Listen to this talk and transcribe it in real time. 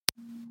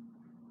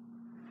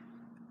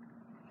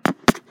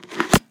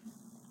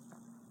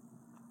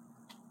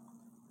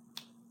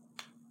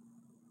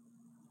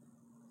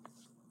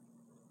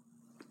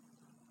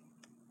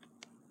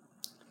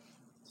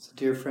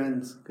Dear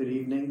friends, good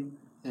evening,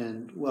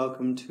 and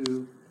welcome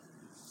to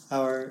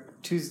our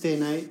Tuesday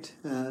night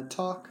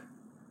talk.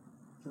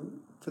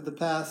 For the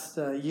past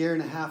year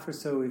and a half or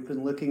so, we've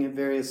been looking at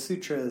various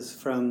sutras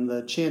from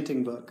the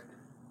chanting book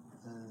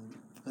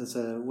as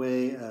a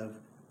way of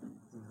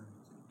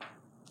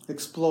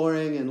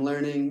exploring and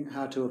learning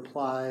how to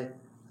apply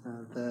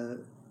the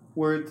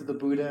words of the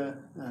Buddha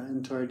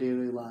into our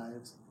daily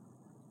lives.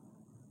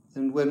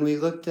 And when we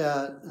looked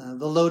at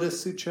the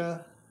Lotus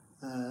Sutra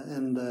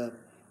and the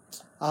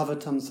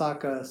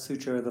Avatamsaka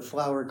Sutra, the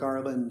Flower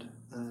Garland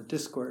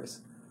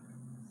discourse,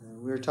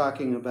 we were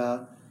talking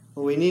about,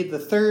 well, we need the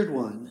third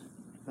one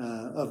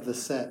of the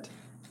set.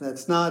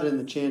 That's not in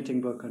the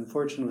chanting book,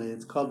 unfortunately.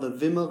 It's called the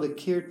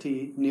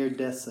Vimalakirti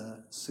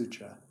Nirdesa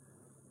Sutra.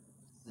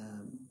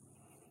 And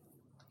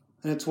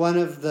it's one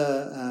of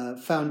the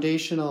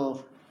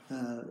foundational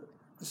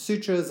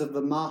sutras of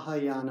the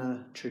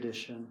Mahayana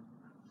tradition.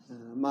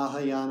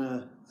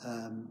 Mahayana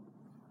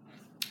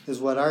is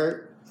what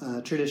our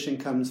tradition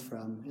comes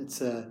from.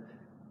 It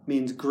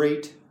means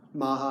great.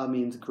 Maha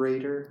means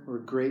greater or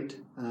great.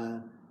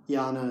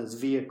 Yana is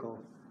vehicle.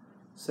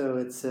 So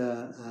it's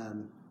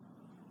kind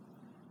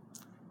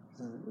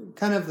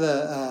of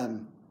the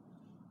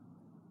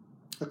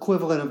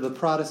equivalent of the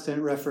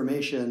Protestant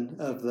Reformation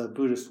of the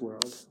Buddhist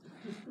world,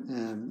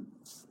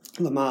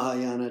 the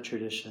Mahayana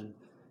tradition.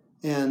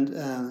 And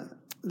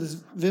this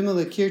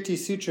Vimalakirti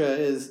Sutra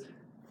is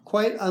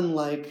quite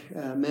unlike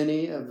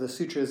many of the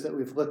sutras that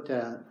we've looked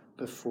at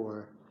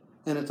before.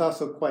 And it's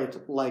also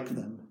quite like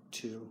them,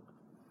 too.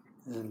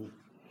 And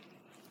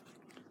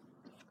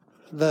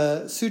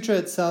the sutra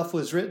itself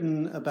was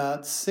written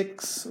about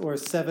 600 or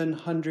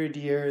 700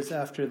 years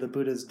after the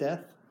Buddha's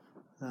death,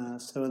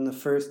 so in the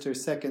 1st or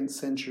 2nd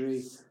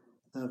century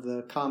of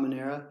the Common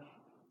Era.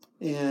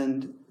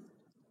 And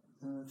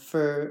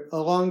for a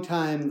long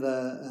time,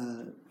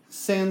 the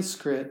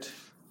Sanskrit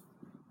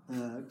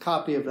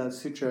copy of that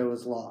sutra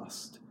was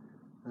lost.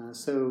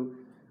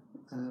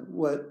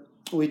 What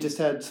we just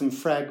had some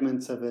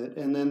fragments of it,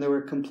 and then there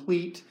were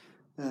complete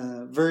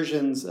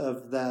versions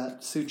of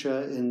that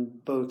sutra in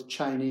both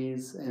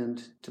Chinese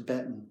and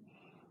Tibetan.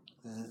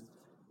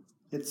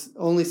 It's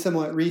only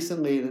somewhat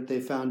recently that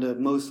they found a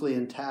mostly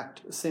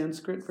intact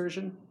Sanskrit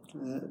version,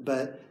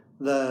 but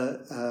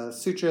the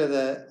sutra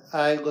that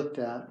I looked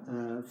at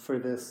for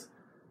this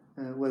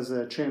was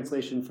a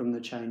translation from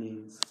the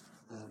Chinese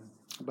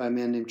by a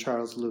man named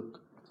Charles Luke.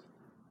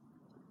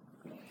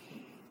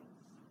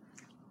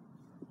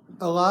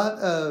 A lot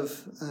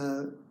of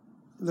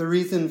the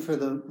reason for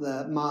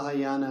the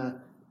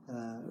Mahayana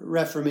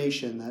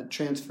Reformation, that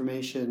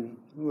transformation,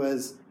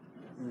 was,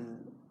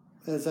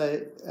 as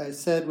I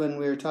said when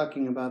we were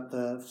talking about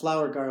the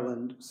Flower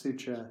Garland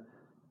Sutra,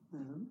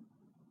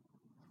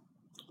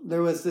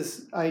 there was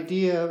this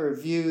idea or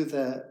view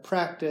that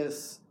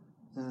practice,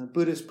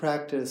 Buddhist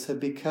practice,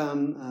 had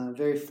become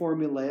very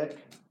formulaic,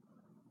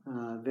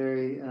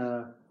 very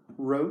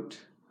rote.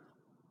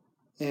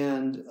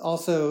 And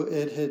also,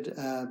 it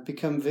had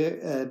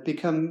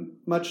become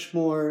much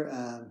more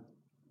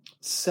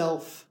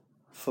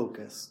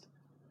self-focused.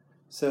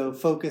 So,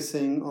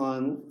 focusing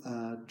on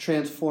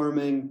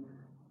transforming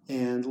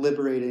and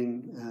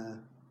liberating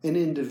an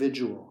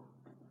individual,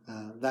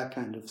 that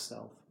kind of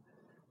self.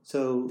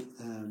 So,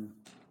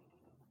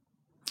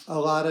 a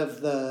lot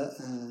of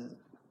the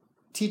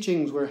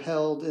teachings were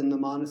held in the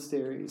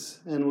monasteries,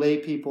 and lay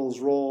people's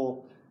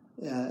role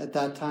at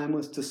that time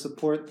was to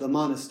support the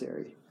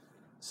monastery,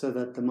 so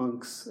that the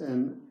monks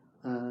and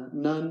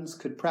nuns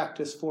could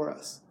practice for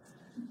us.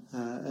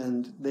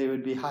 And they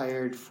would be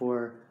hired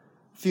for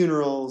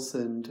funerals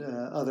and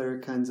other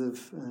kinds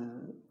of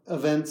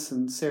events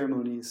and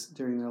ceremonies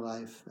during their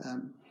life.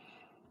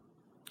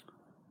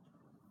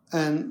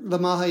 And the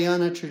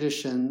Mahayana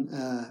tradition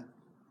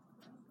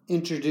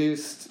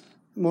introduced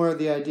more of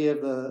the idea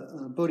of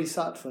the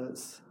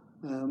bodhisattvas,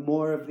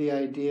 more of the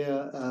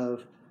idea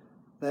of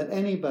that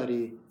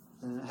anybody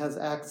has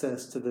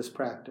access to this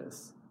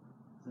practice.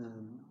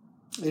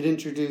 It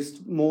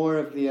introduced more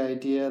of the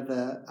idea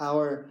that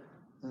our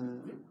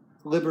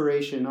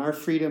liberation, our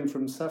freedom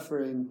from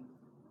suffering,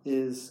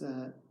 is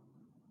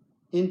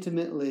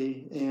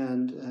intimately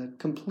and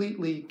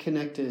completely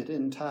connected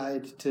and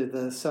tied to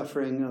the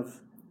suffering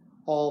of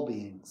all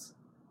beings,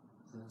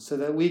 so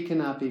that we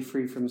cannot be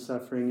free from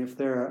suffering if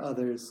there are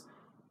others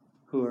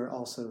who are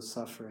also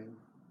suffering.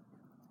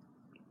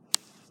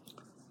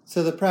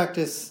 So the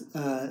practice,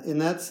 in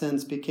that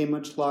sense, became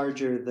much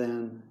larger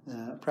than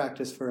a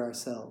practice for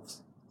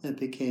ourselves. It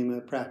became a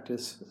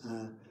practice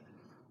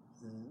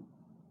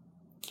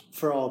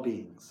for all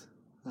beings,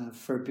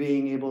 for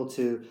being able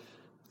to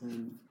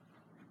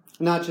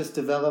not just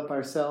develop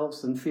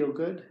ourselves and feel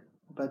good,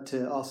 but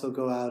to also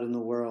go out in the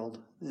world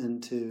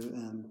and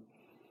to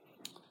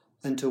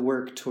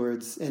work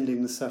towards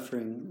ending the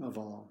suffering of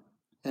all,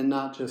 and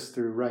not just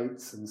through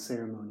rites and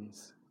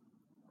ceremonies.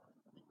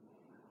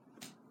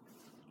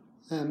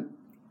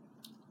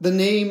 The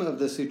name of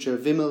the sutra,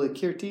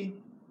 Vimalakirti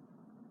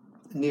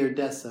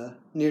Nirdesa.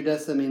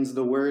 Nirdesa means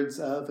the words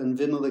of, and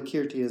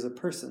Vimalakirti is a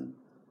person.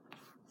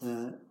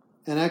 And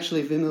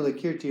actually,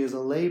 Vimalakirti is a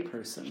lay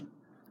person.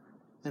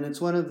 And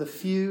it's one of the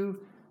few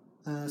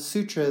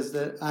sutras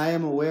that I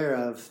am aware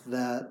of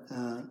that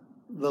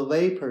the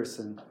lay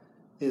person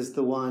is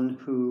the one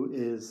who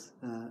is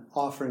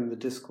offering the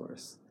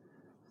discourse.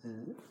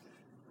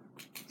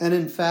 And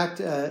in fact,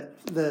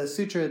 the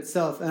sutra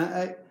itself,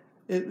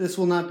 this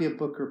will not be a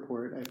book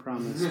report, I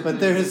promise, but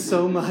there is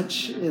so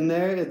much in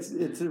there.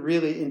 It's a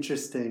really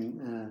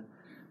interesting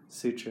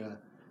sutra.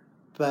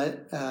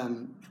 But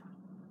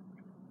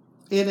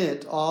in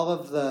it, all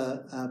of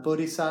the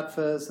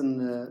bodhisattvas and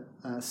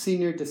the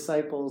senior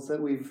disciples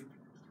that we've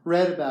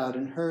read about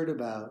and heard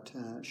about,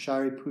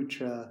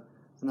 Shariputra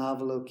and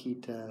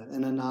Avalokita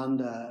and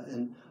Ananda,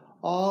 and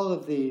all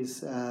of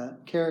these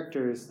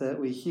characters that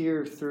we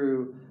hear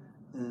through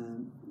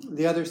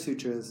the other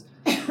sutras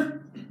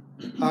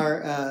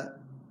are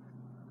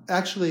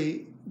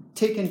actually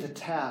taken to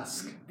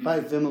task by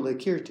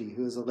Vimalakirti,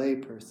 who is a lay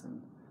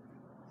person.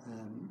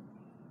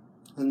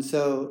 And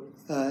so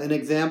an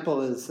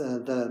example is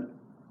the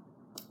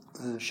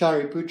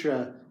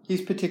Shariputra.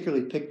 He's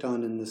particularly picked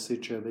on in the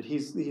sutra, but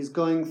he's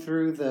going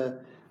through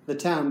the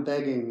town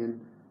begging,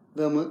 and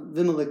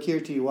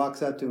Vimalakirti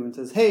walks up to him and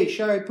says, "Hey,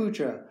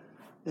 Shariputra,"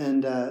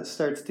 and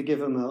starts to give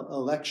him a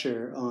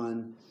lecture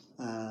on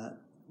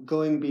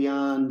going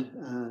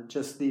beyond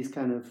just these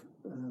kind of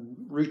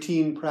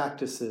routine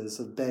practices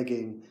of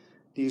begging,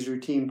 these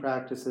routine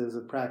practices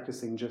of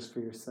practicing just for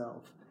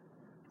yourself.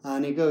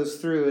 And he goes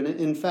through, and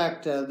in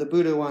fact, the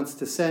Buddha wants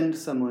to send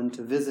someone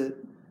to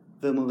visit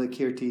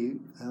Vimalakirti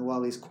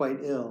while he's quite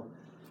ill.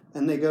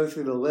 And they go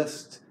through the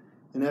list,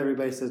 and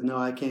everybody says, "No,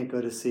 I can't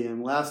go to see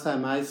him. Last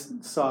time I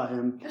saw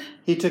him,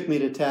 he took me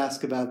to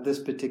task about this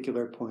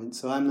particular point,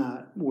 so I'm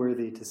not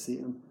worthy to see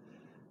him."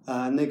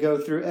 And they go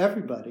through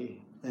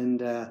everybody.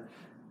 And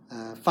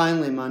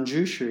finally,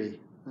 Manjushri,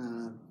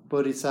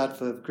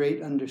 Bodhisattva of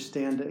great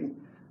understanding,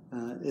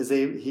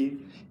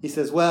 he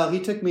says, "Well,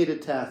 he took me to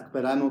task,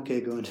 but I'm okay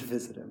going to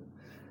visit him."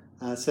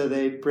 So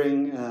they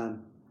bring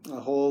a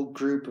whole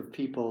group of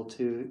people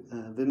to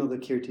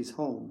Vimalakirti's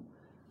home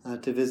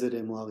to visit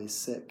him while he's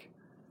sick.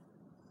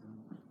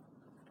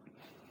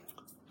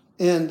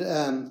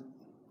 And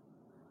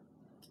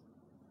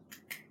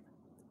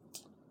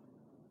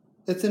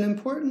it's an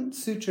important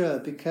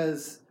sutra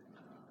because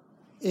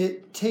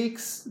it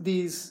takes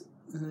these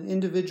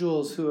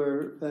individuals who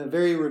are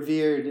very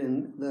revered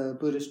in the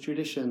Buddhist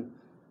tradition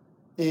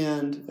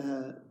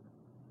and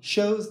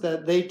shows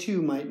that they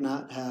too might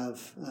not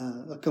have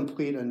a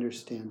complete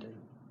understanding.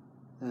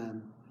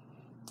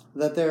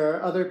 That there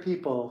are other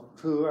people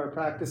who are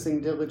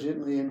practicing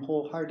diligently and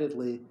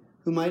wholeheartedly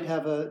who might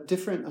have a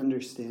different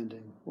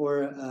understanding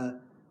or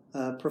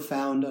a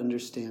profound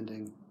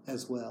understanding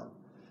as well.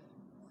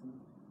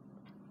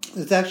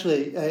 It's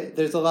actually,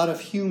 there's a lot of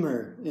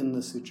humor in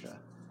the sutra.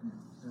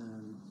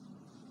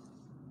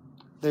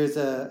 There's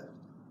a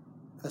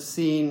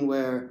scene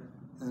where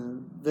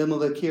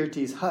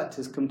Vimalakirti's hut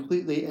is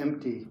completely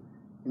empty,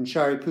 and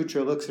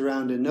Shariputra looks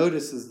around and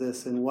notices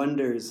this and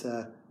wonders,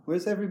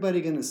 where's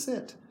everybody going to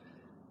sit?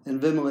 And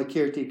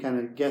Vimalakirti kind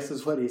of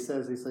guesses what he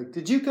says. He's like,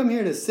 "Did you come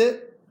here to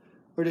sit,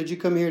 or did you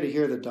come here to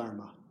hear the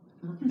Dharma?"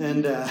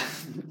 And,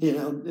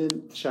 and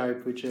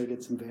Shariputra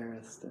gets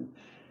embarrassed.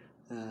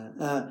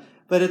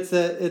 But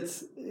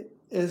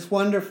it's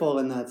wonderful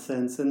in that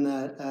sense, in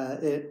that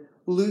it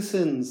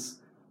loosens,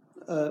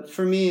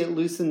 for me, it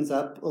loosens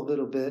up a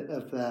little bit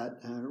of that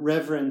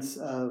reverence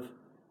of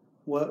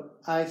what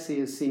I see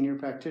as senior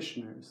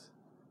practitioners.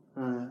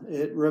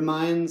 It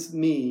reminds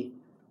me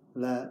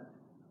that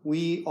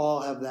we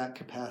all have that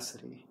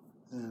capacity,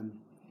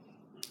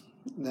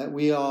 that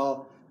we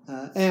all,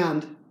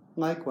 and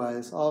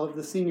likewise, all of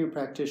the senior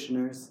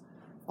practitioners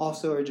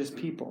also are just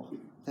people.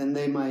 And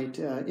they might,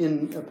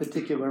 in a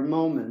particular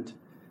moment,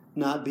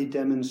 not be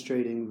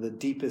demonstrating the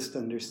deepest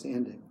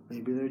understanding.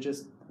 Maybe they're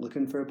just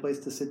looking for a place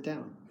to sit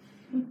down,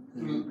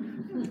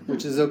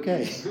 which is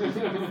okay.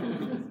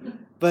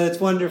 But it's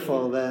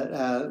wonderful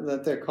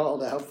that they're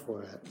called out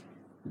for it.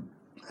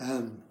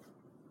 I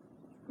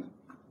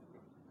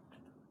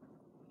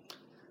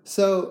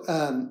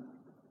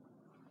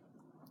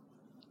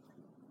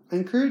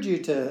encourage you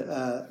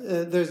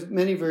to, there's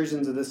many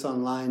versions of this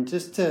online,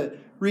 just to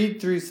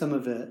read through some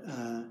of it.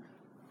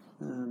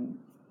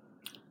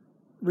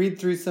 Read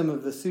through some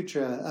of the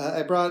sutra.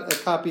 I brought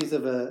copies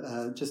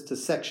of just a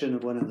section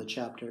of one of the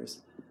chapters.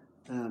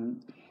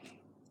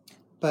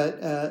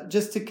 But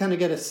just to kind of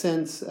get a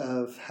sense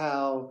of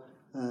how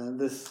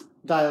this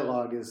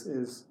dialogue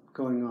is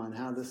going on,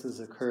 how this is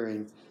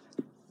occurring,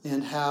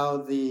 and how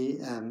the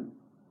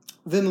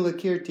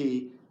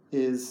Vimalakirti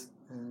is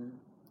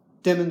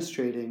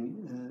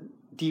demonstrating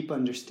deep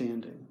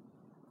understanding.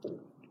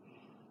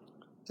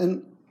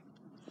 And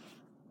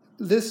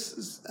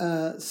this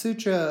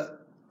sutra,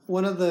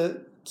 one of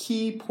the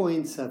key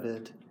points of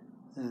it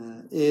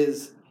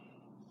is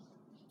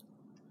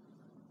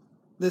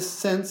this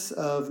sense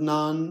of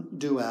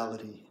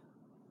non-duality,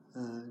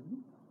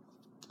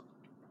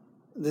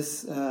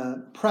 this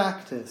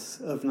practice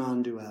of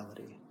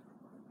non-duality.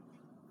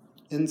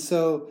 And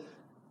so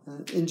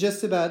in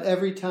just about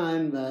every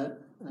time that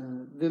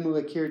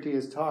Vimalakirti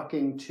is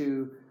talking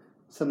to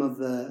some of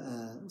the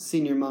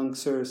senior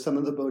monks or some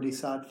of the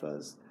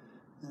bodhisattvas,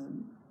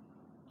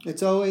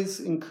 it's always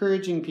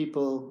encouraging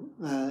people.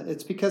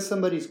 It's because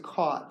somebody's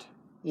caught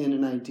in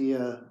an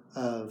idea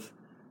of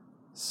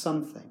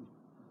something,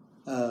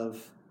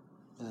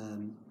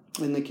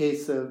 in the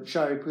case of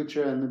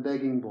Shariputra and the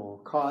begging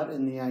bowl, caught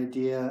in the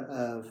idea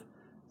of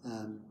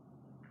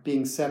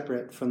being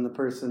separate from the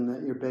person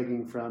that you're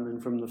begging from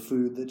and from the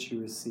food that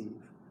you receive.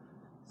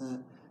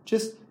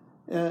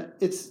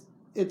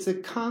 It's a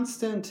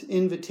constant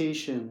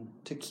invitation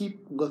to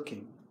keep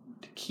looking,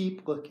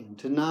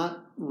 to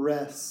not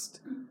rest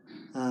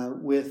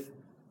with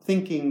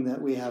thinking that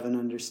we have an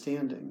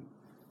understanding.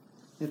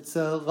 It's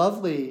a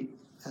lovely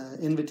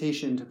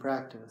invitation to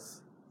practice.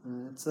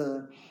 It's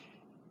an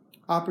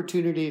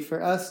opportunity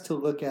for us to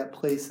look at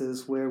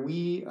places where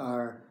we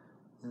are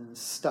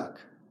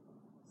stuck,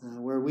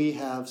 where we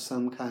have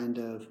some kind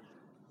of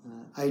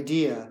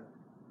idea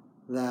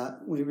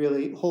that we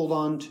really hold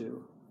on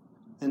to,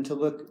 and to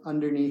look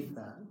underneath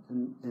that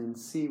and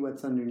see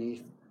what's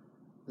underneath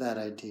that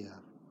idea.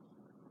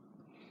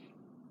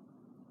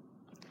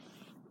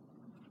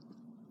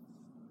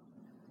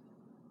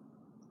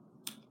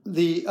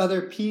 The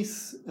other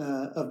piece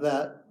of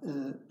that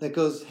that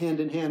goes hand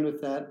in hand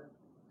with that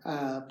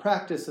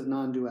practice of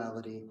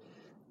non-duality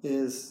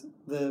is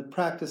the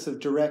practice of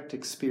direct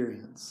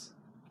experience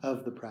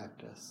of the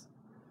practice.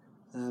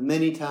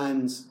 Many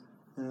times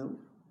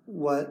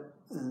what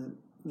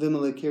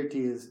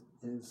Vimalakirti is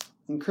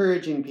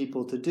encouraging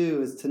people to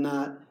do is to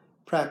not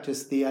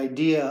practice the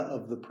idea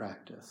of the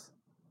practice,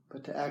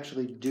 but to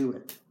actually do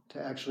it,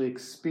 to actually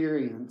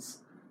experience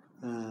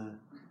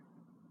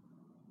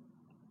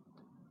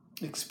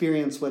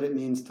what it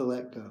means to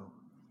let go,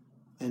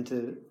 and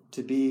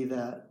to be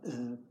that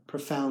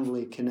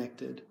profoundly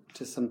connected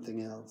to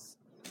something else.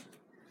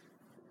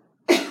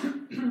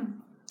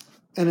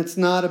 And it's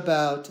not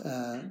about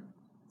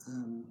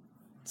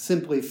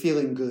simply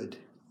feeling good,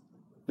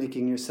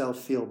 making yourself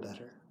feel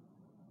better.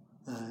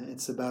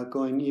 It's about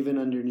going even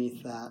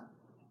underneath that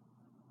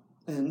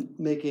and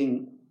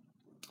making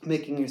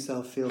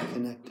yourself feel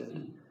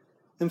connected.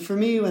 And for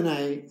me, when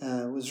I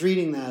was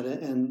reading that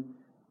and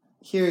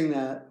hearing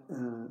that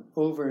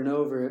over and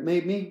over, it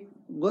made me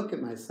look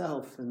at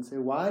myself and say,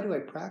 why do I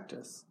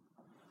practice?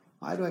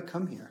 Why do I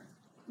come here?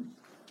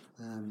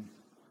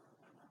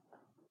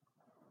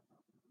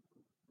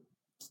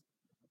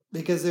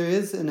 Because there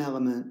is an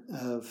element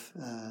of,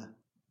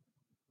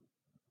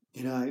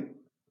 I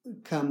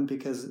come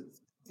because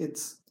it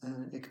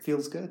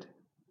feels good.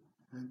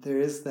 There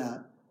is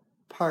that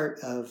part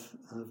of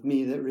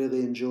me that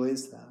really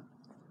enjoys that.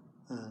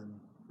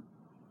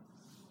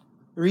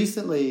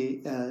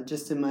 Recently,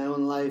 just in my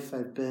own life,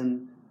 I've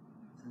been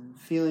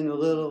feeling a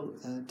little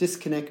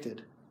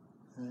disconnected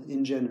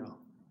in general.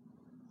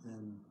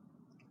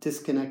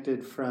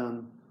 Disconnected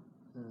from,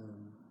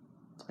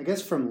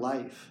 from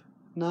life.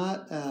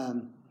 Not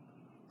in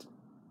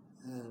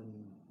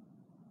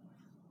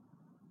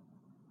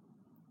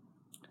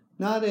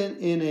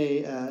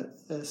a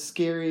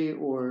scary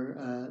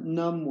or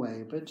numb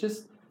way, but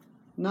just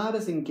not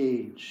as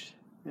engaged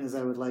as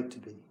I would like to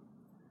be.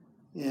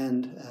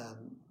 And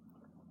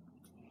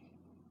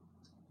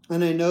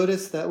I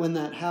notice that when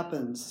that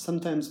happens,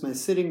 sometimes my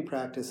sitting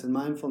practice and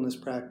mindfulness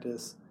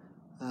practice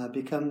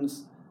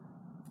becomes,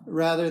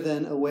 rather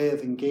than a way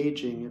of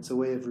engaging, it's a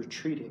way of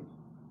retreating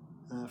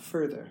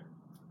further.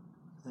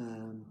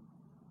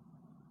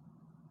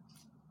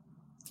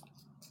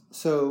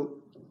 So,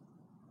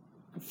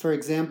 for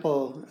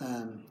example,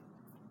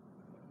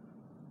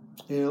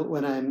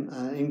 when I'm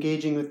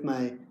engaging with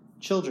my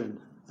children,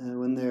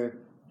 when they're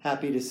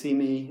happy to see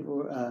me,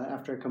 or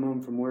after I come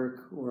home from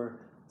work, or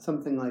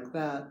something like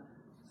that,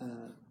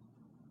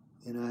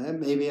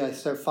 maybe I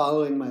start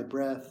following my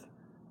breath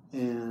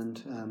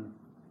and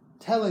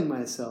telling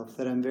myself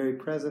that I'm very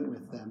present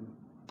with them.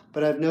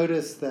 But I've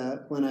noticed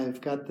that when I've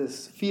got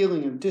this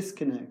feeling of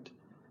disconnect,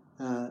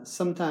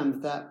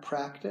 sometimes that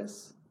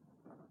practice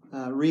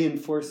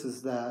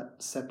reinforces that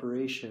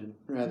separation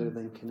rather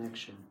than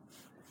connection,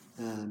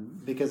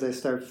 because I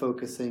start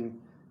focusing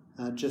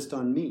just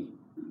on me,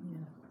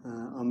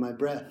 on my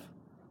breath,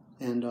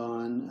 and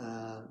on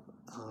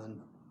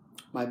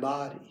my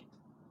body,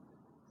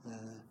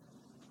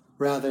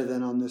 rather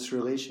than on this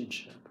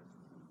relationship.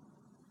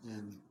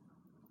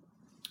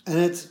 And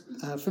it's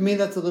for me,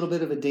 that's a little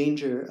bit of a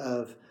danger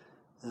of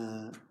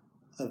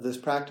this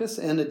practice,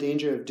 and a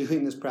danger of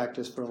doing this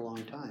practice for a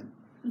long time.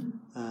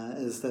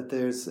 Is that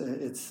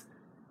it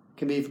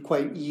can be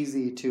quite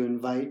easy to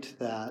invite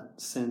that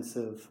sense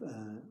of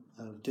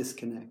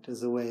disconnect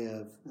as a way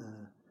of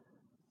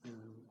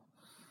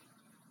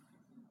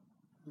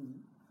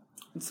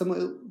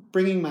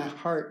bringing my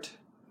heart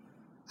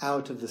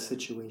out of the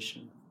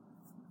situation,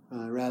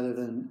 rather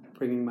than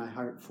bringing my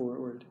heart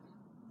forward.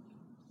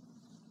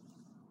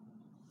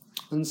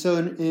 And so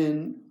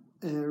in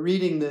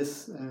reading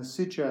this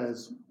sutra, I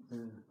was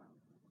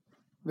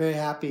very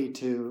happy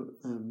to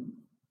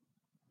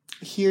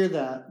hear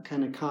that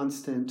kind of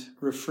constant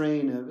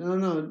refrain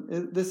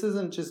of, this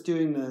isn't just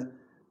doing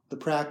the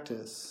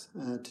practice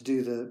to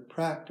do the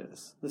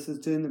practice. This is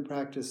doing the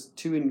practice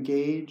to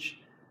engage,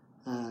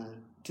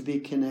 to be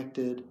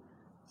connected,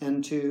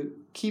 and to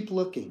keep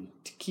looking,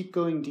 to keep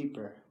going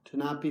deeper, to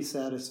not be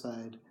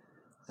satisfied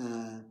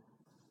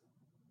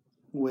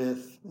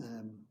with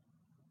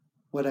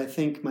what I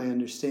think my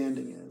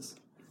understanding is.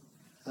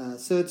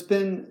 So it's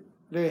been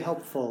very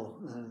helpful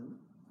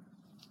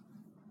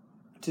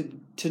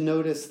to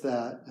notice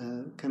that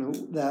kind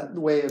of that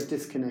way of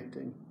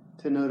disconnecting,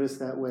 to notice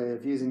that way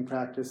of using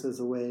practice as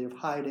a way of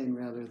hiding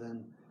rather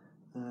than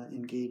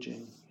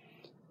engaging.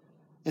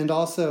 And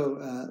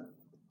also,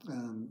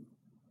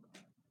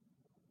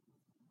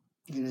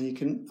 you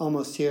can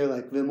almost hear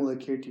like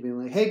Vimalakirti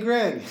being like, "Hey,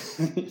 Greg,"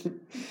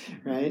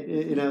 right?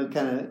 Kind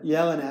of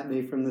yelling at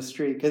me from the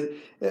street, because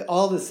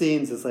all the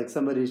scenes is like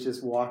somebody's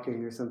just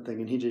walking or something,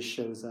 and he just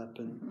shows up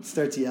and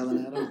starts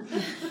yelling at him.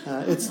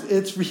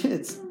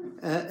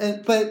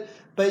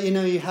 But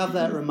you have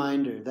that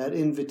reminder, that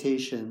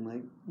invitation,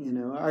 like,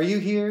 are you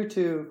here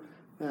to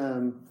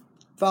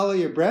follow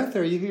your breath, or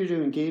are you here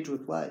to engage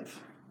with life,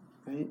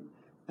 right?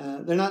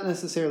 They're not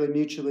necessarily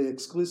mutually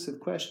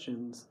exclusive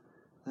questions.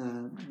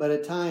 But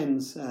at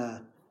times,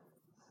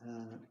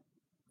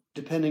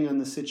 depending on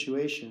the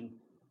situation,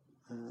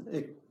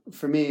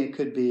 for me, it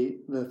could be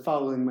the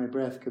following my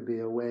breath could be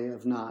a way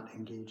of not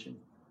engaging.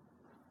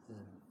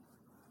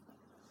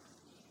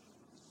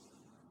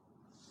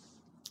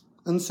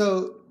 And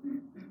so,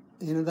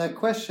 that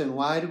question,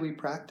 why do we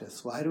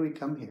practice? Why do we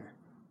come here?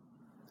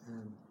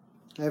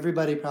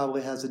 Everybody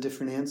probably has a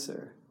different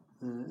answer.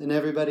 And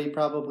everybody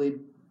probably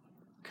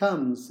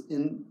comes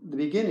in the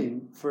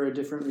beginning for a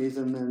different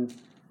reason than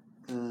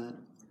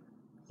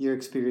you're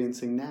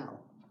experiencing now.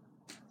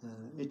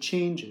 It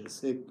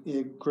changes,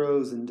 it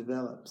grows and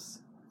develops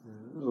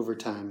over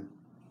time,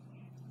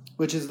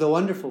 which is the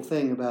wonderful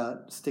thing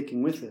about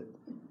sticking with it.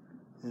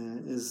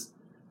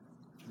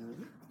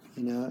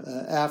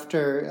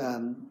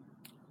 After,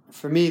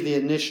 for me, the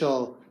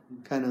initial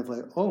kind of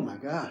like, oh my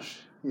gosh,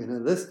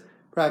 this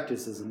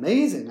practice is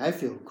amazing. I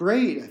feel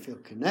great. I feel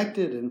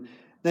connected. And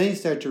then you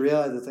start to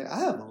realize it's like, I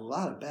have a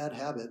lot of bad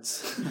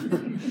habits.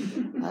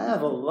 I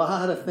have a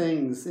lot of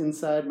things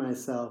inside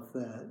myself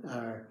that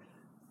are,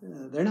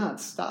 they're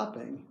not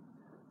stopping.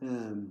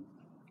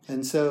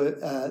 And so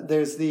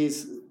there's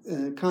these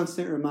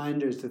constant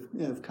reminders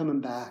of coming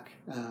back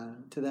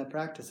to that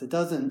practice. It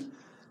doesn't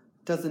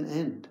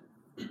end.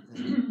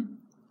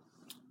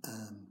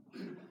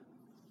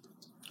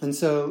 And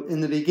so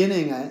in the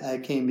beginning, I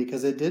came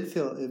because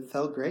it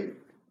felt great.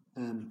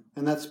 And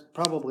that's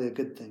probably a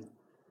good thing.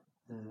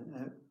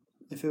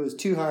 If it was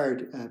too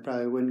hard, I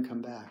probably wouldn't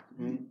come back,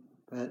 right?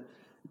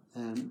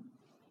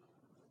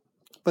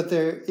 But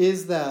there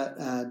is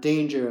that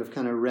danger of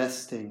kind of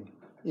resting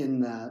in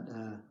that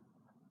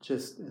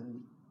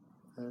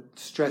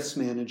stress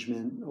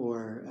management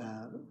or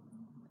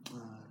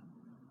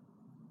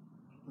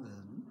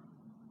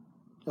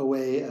a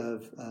way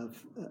of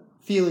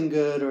feeling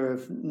good, or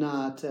of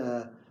not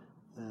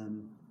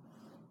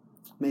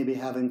maybe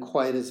having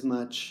quite as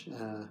much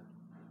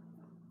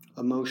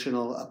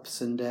emotional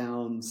ups and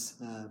downs,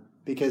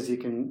 because you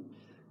can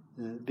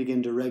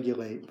begin to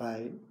regulate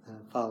by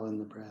following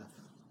the breath.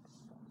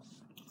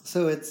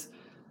 So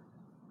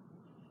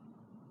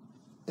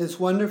it's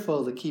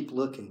wonderful to keep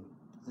looking,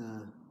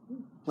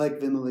 like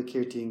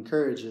Vimalakirti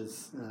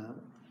encourages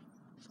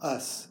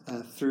us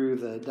through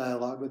the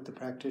dialogue with the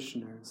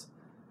practitioners.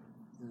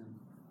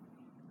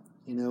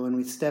 When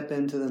we step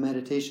into the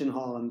meditation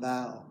hall and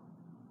bow,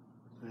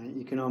 right,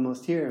 you can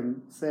almost hear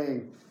him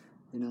saying,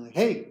 like,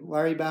 hey,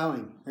 why are you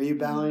bowing? Are you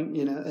bowing?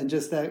 And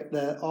just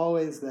that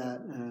always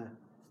that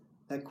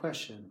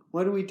question.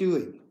 What are we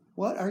doing?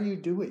 What are you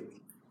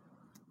doing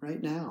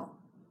right now?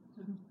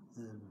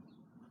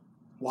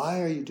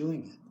 Why are you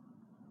doing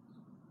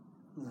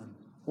it?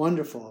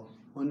 Wonderful,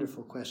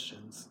 wonderful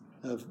questions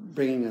of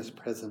bringing us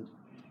present.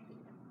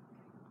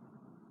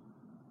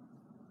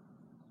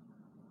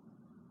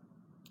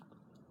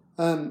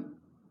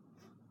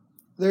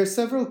 There are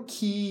several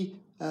key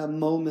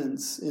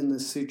moments in the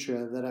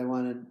sutra that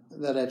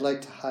I'd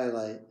like to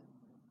highlight.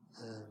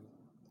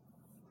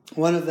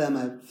 One of them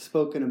I've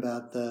spoken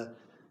about, the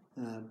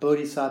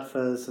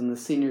bodhisattvas and the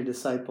senior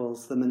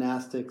disciples, the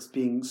monastics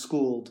being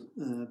schooled,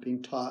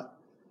 being taught,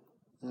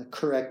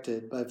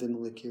 corrected by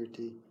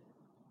Vimalakirti.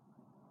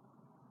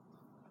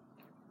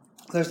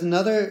 There's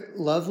another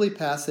lovely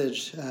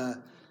passage.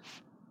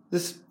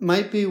 This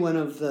might be one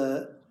of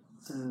the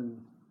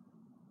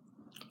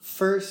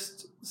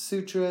first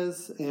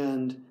sutras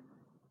and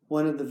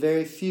one of the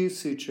very few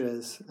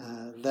sutras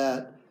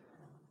that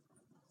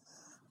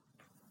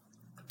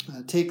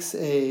takes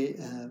a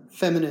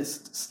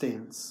feminist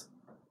stance.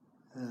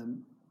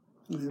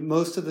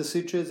 Most of the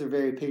sutras are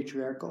very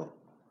patriarchal.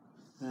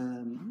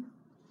 And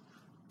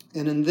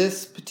in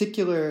this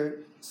particular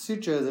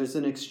sutra, there's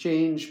an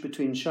exchange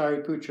between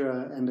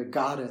Shariputra and a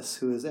goddess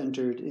who has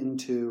entered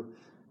into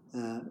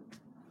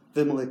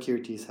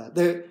Vimalakirti's hut.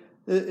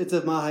 It's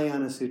a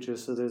Mahayana sutra,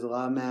 so there's a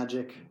lot of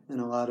magic and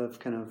a lot of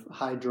kind of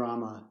high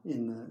drama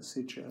in the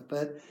sutra.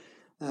 But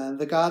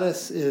the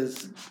goddess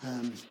is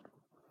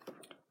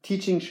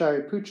teaching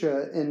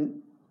Shariputra,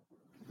 and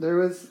there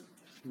was,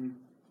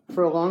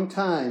 for a long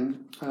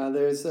time,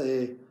 there's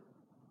a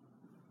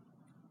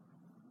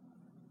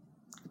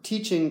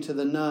teaching to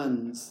the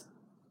nuns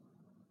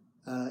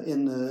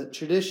in the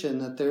tradition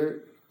that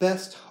their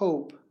best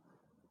hope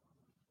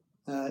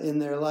in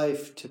their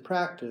life to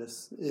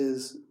practice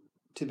is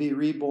to be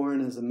reborn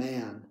as a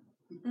man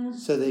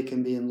so they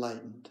can be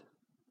enlightened.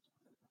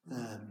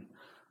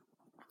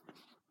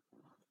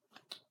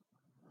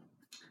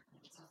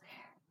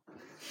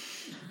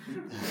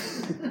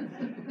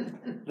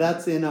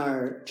 That's in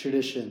our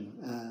tradition.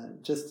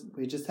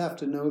 We just have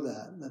to know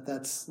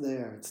that's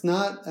there. It's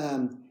not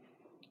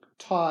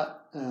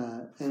taught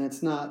and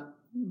it's not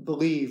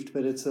believed,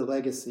 but it's a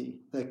legacy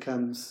that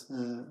comes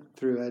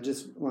through. I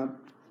just want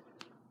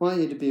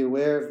you to be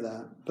aware of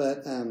that.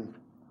 But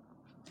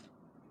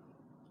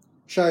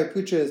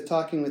Shariputra is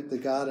talking with the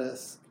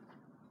goddess,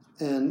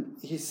 and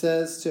he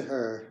says to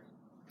her,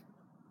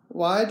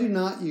 "Why do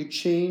not you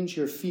change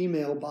your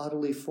female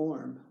bodily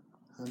form?"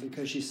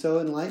 Because she's so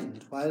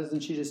enlightened. Why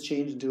doesn't she just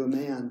change into a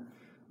man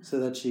so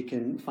that she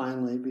can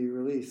finally be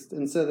released?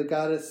 And so the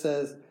goddess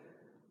says,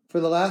 "For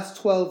the last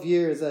 12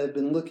 years I have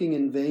been looking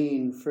in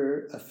vain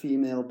for a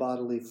female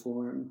bodily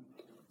form.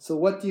 So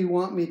what do you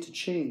want me to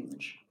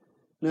change?"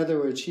 In other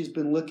words, she's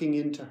been looking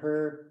into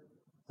her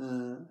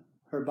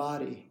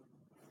body,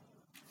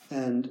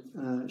 and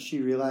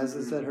she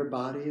realizes that her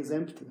body is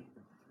empty.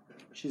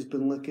 She's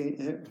been looking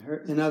at her.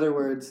 In other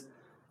words,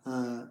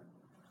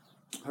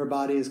 her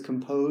body is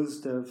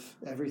composed of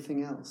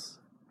everything else.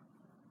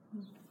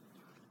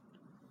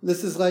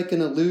 This is like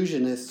an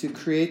illusionist who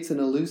creates an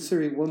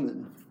illusory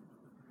woman.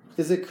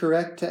 Is it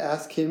correct to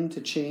ask him to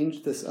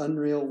change this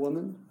unreal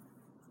woman?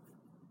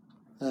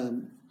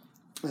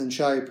 And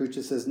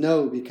Shariputra says,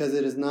 "No, because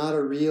it is not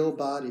a real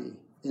body.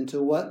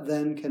 Into what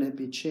then can it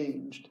be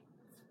changed?"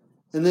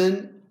 And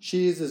then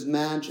she uses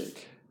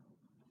magic.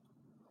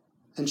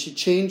 And she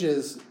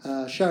changes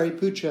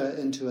Shariputra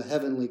into a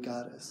heavenly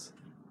goddess.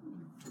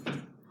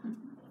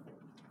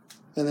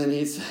 And then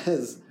he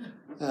says,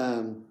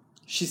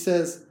 she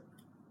says,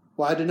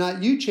 "Why do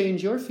not you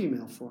change your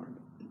female form?"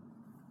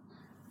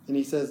 And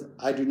he says,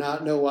 "I do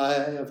not know why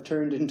I have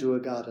turned into a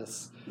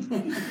goddess."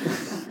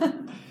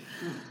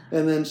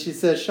 And then she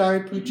says,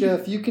 "Shariputra,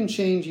 if you can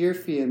change your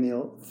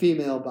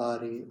female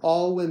body,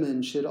 all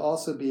women should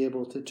also be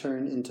able to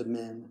turn into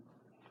men.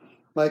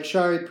 Like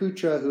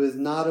Shariputra, who is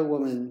not a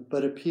woman,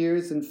 but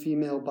appears in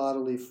female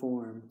bodily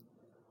form.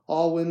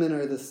 All women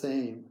are the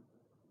same.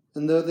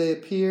 And though they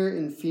appear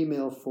in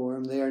female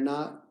form, they are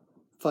not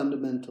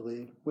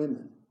fundamentally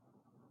women.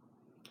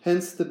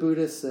 Hence the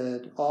Buddha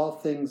said, all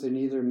things are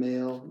neither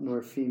male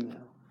nor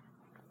female."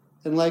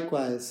 And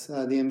likewise,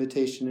 the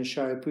invitation is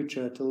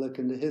Shariputra to look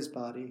into his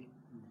body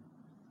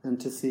and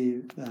to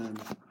see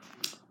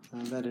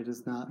that it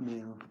is not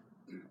male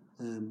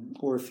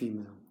or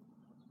female.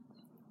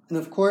 And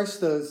of course,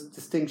 those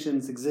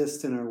distinctions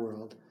exist in our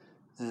world.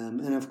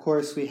 And of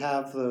course, we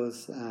have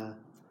those.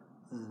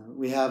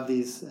 We have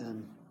these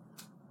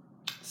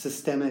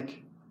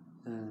systemic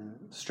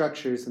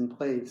structures in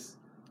place.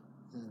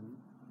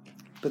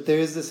 But there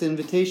is this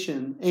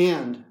invitation,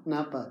 and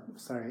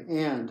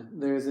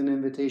there is an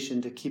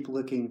invitation to keep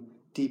looking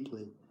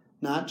deeply.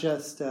 Not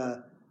just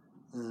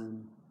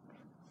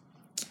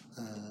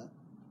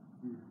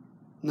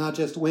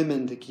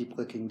women to keep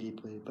looking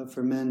deeply, but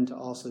for men to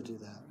also do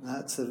that.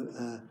 That's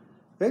a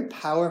very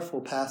powerful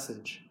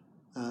passage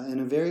in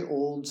a very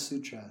old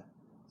sutra.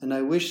 And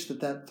I wish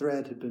that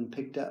thread had been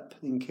picked up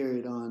and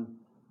carried on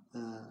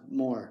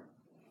more.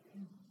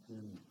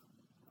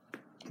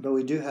 But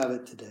we do have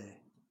it today.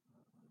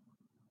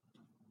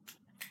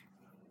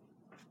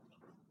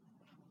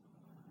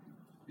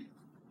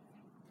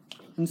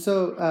 And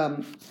so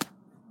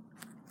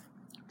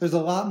there's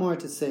a lot more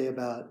to say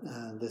about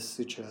this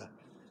sutra,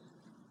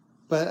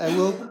 but I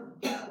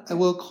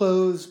will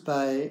close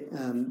by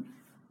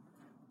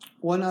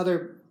one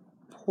other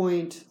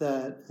point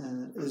that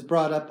is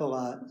brought up a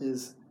lot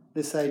is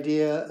this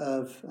idea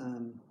of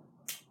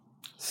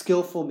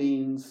skillful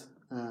means,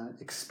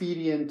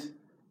 expedient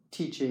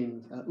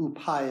teaching.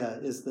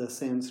 Upaya is the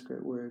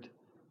Sanskrit word,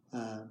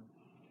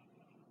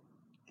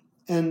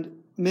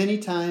 and many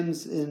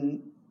times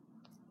in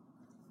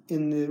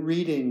the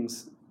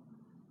readings,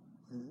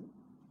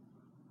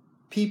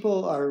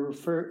 people are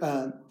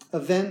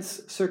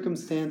events,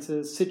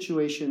 circumstances,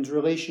 situations,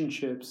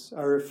 relationships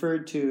are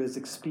referred to as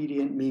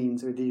expedient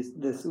means, or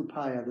this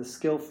upaya, the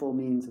skillful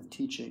means of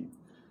teaching.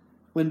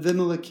 When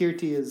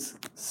Vimalakirti is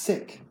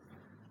sick,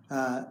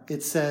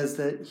 it says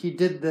that he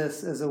did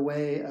this as a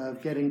way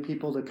of getting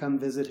people to come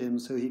visit him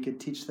so he could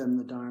teach them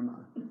the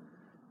Dharma.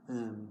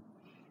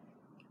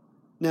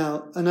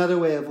 Now, another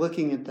way of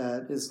looking at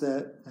that is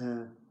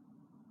that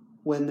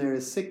when there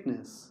is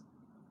sickness,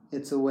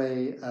 it's a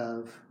way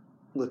of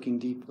looking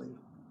deeply.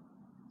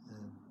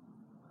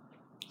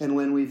 And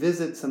when we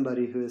visit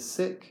somebody who is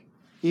sick,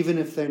 even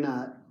if they're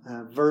not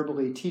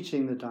verbally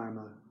teaching the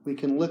Dharma, we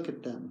can look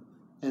at them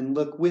and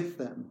look with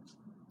them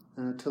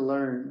to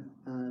learn,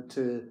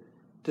 to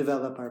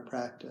develop our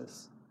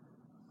practice.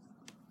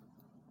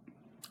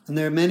 And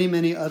there are many,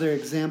 many other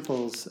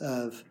examples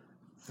of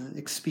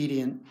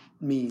expedient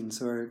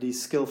means or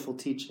these skillful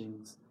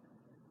teachings.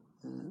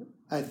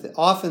 I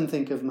often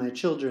think of my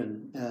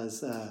children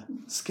as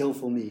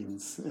skillful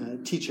means,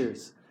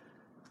 teachers.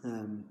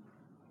 I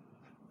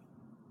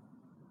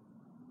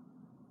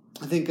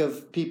think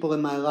of people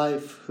in my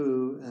life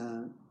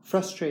who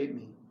frustrate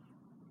me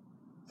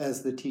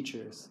as the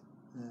teachers.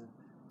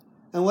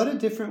 And what a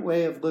different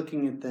way of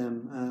looking at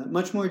them,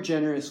 much more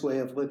generous way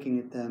of looking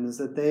at them, is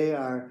that they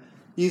are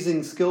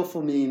using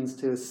skillful means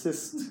to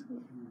assist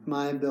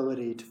my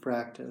ability to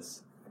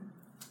practice.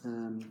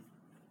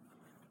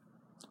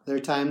 There are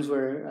times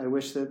where I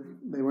wish that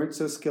they weren't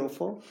so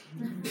skillful,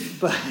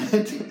 but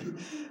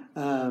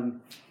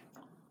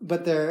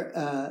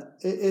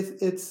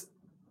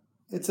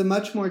it's a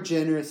much more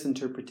generous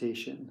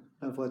interpretation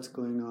of what's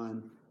going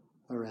on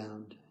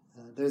around.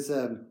 There's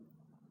a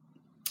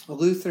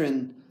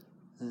Lutheran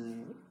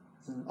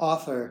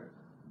author,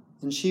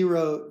 and she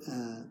wrote,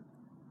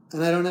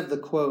 and I don't have the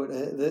quote,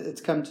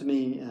 it's come to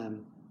me,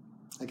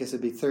 I guess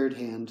it'd be third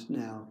hand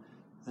now,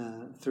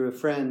 through a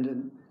friend,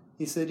 and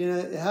he said,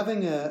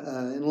 having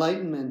an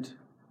enlightenment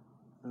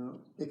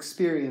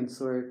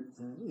experience, or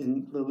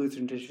in the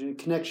Lutheran tradition,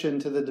 connection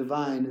to the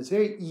divine is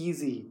very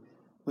easy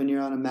when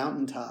you're on a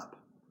mountaintop,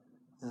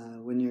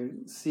 when you're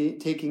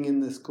taking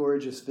in this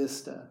gorgeous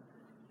vista.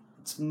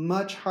 It's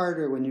much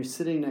harder when you're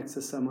sitting next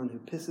to someone who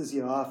pisses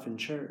you off in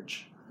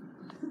church.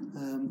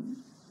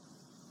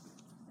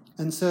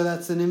 And so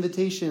that's an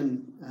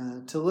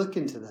invitation to look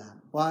into that.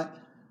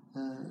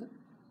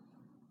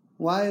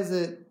 Why is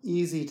it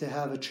easy to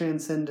have a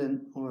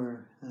transcendent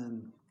or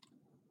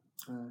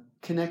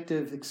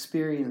connective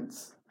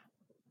experience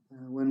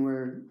when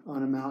we're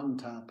on a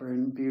mountaintop or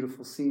in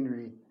beautiful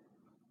scenery?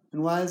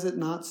 And why is it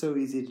not so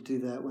easy to do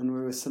that when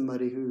we're with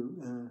somebody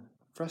who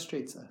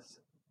frustrates us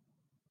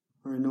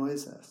or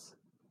annoys us?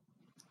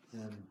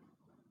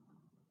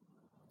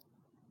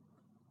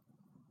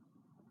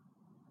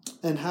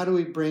 And how do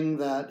we bring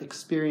that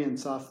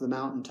experience off the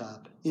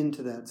mountaintop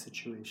into that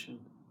situation?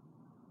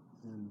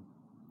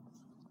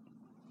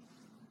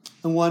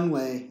 And one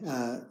way,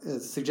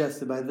 as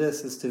suggested by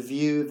this, is to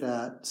view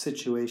that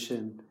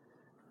situation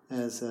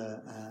as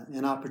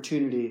an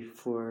opportunity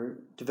for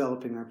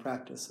developing our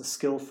practice, a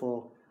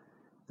skillful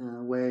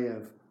way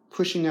of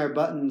pushing our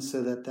buttons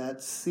so that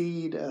that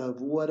seed of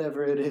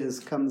whatever it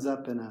is comes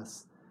up in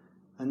us,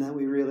 and that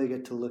we really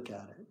get to look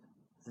at it.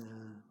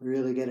 We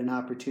really get an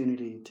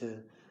opportunity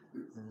to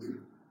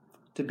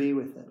be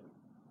with it.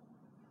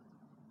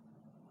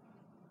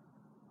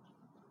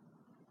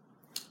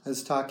 I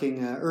was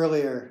talking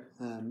earlier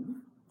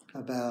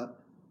about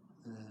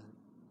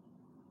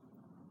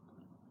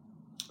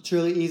it's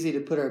really easy to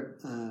put our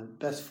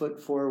best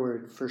foot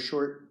forward for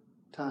short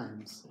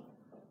times,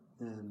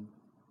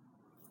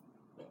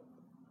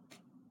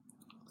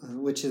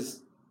 which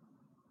is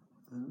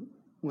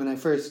when I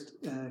first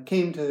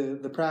came to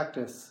the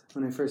practice,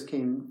 when I first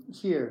came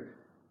here,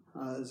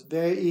 it's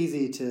very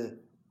easy to,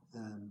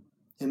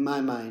 in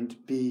my mind,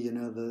 be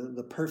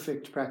the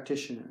perfect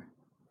practitioner.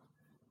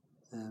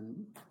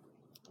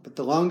 But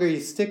the longer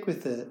you stick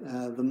with it,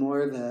 the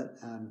more that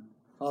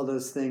all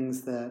those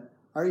things that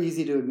are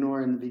easy to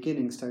ignore in the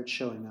beginning start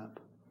showing up.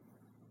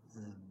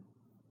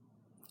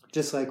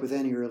 Just like with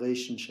any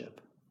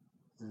relationship,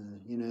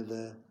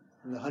 the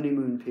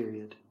honeymoon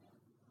period,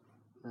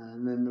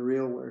 and then the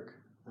real work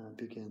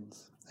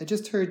begins. I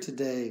just heard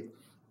today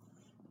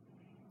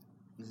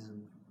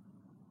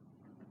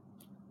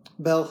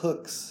Bell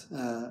Hooks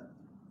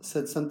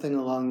said something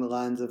along the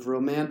lines of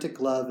romantic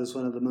love is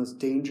one of the most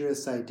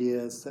dangerous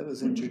ideas that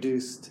was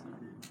introduced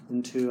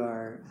into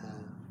our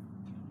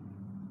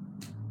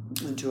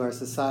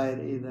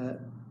society,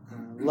 that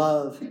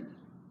love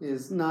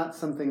is not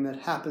something that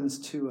happens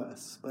to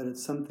us, but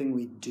it's something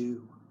we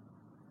do.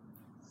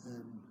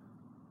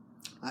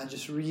 I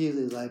just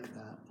really like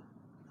that.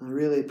 I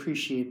really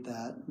appreciate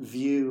that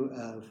view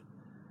of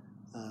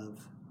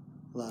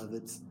love.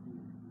 It's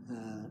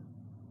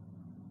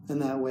in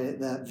that way,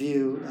 that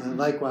view,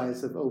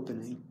 likewise, of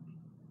opening.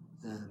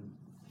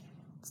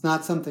 It's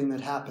not something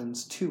that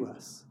happens to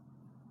us,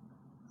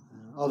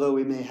 although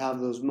we may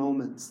have those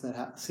moments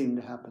that seem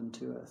to happen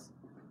to us.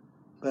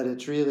 But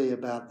it's really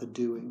about the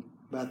doing,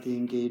 about the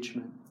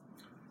engagement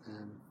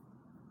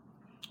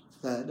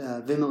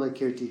that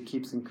Vimalakirti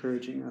keeps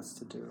encouraging us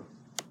to do.